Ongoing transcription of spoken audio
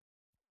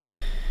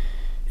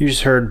You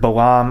just heard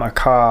Balam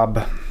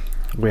Akab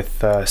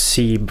with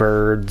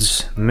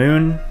Seabirds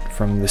Moon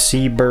from the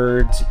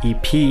Seabirds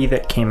EP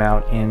that came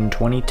out in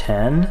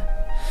 2010.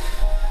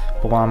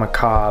 Balam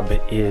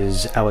Akab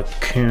is Alec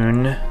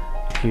Kuhn,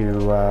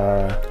 who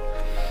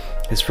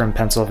is from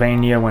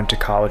Pennsylvania, went to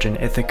college in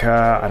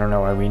Ithaca. I don't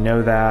know why we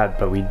know that,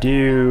 but we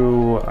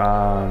do.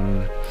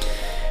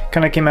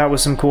 Kind of came out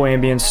with some cool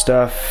ambient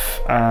stuff.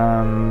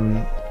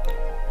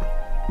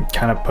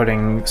 Kind of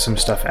putting some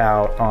stuff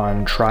out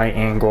on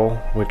Triangle,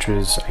 which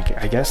was,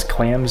 I guess,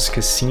 Clams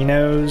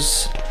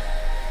Casino's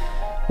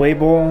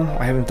label.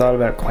 I haven't thought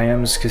about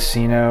Clams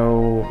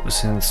Casino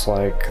since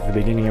like the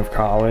beginning of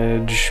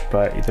college,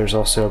 but there's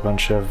also a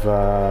bunch of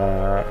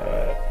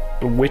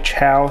Witch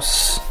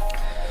House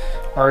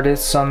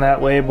artists on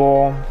that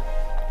label.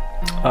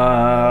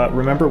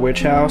 Remember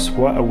Witch House?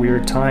 What a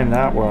weird time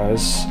that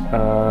was.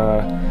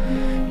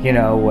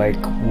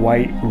 Like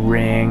White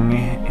Ring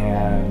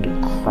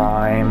and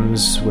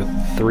Crimes with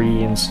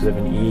 3 instead of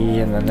an E,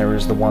 and then there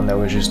was the one that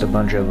was just a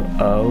bunch of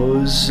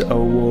O's.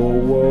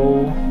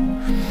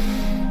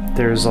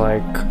 There's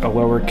like a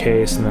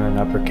lowercase and then an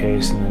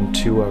uppercase and then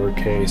 2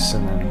 lowercase,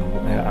 and then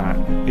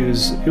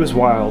it was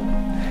wild.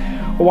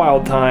 A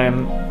wild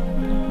time.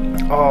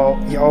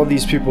 All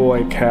these people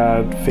like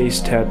had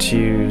face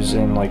tattoos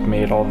and like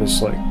made all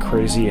this like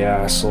crazy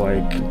ass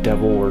like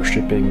devil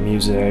worshipping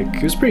music.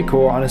 It was pretty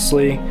cool,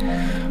 honestly,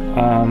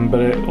 but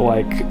it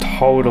like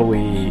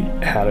totally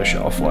had a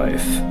shelf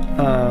life.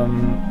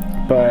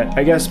 But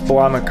I guess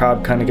Balam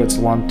Akab kind of gets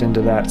lumped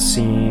into that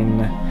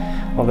scene,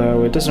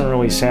 although it doesn't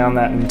really sound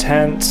that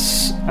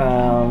intense.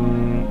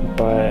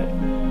 But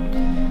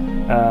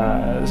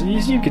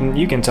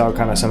you can tell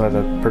kind of some of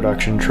the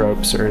production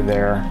tropes are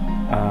there.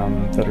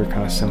 That are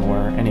kind of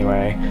similar.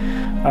 Anyway,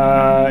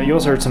 you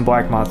also heard some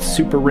Black Moth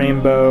Super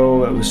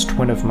Rainbow. It was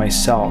Twin of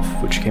Myself,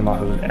 which came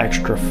off of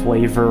Extra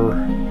Flavor,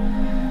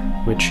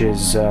 which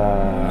is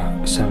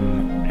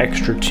some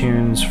extra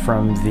tunes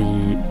from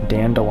the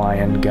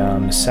Dandelion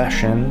Gum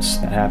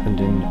sessions that happened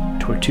in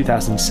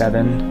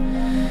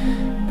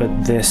 2007,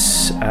 but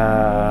this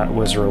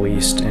was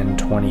released in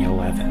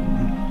 2011.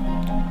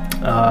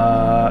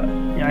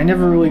 I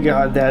never really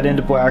got that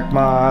into Black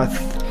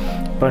Moth.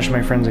 Bunch of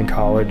my friends in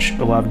college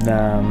loved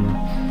them.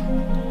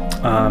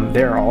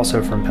 They're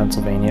also from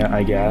Pennsylvania,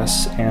 I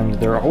guess, and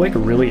they're all like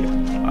really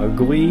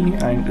ugly.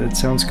 It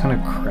sounds kind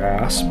of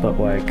crass, but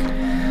like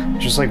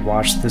just like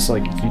watched this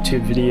like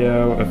YouTube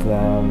video of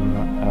them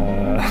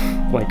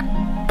like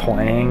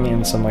playing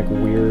in some like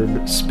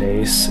weird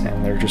space,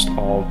 and they're just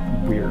all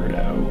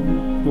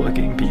weirdo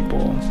looking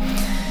people.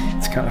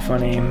 It's kind of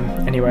funny.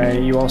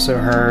 Anyway, you also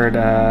heard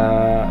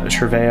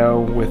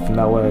Sherveo with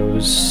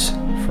Mellows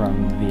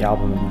from the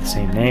album of the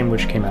same name,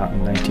 which came out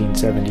in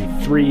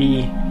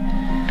 1973.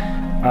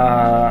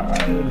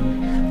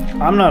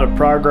 I'm not a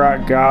prog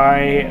rock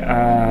guy.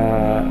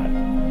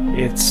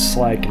 It's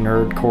like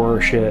nerdcore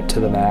shit to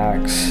the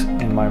max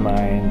in my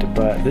mind,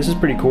 but this is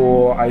pretty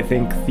cool. I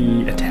think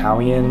the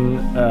Italian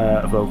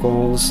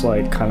vocals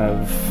like kind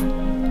of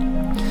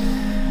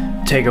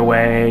take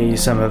away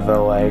some of the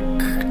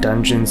like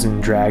Dungeons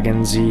and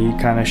Dragons-y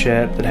kind of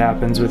shit that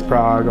happens with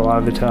prog a lot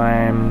of the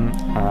time.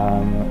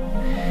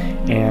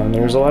 And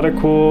there's a lot of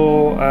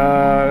cool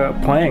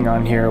playing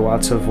on here.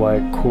 Lots of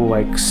like cool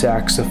like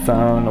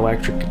saxophone,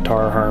 electric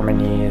guitar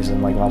harmonies,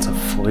 and like lots of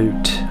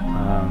flute.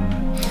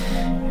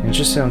 And it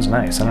just sounds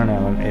nice. I don't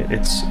know.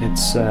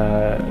 It's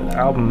the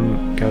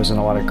album goes in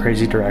a lot of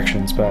crazy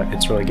directions, but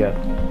it's really good.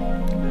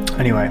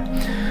 Anyway,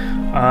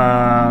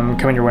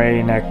 coming your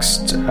way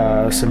next,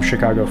 some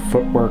Chicago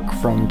footwork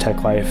from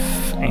Tech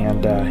Life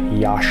and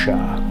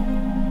Yasha.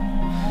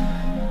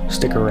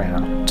 Stick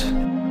around.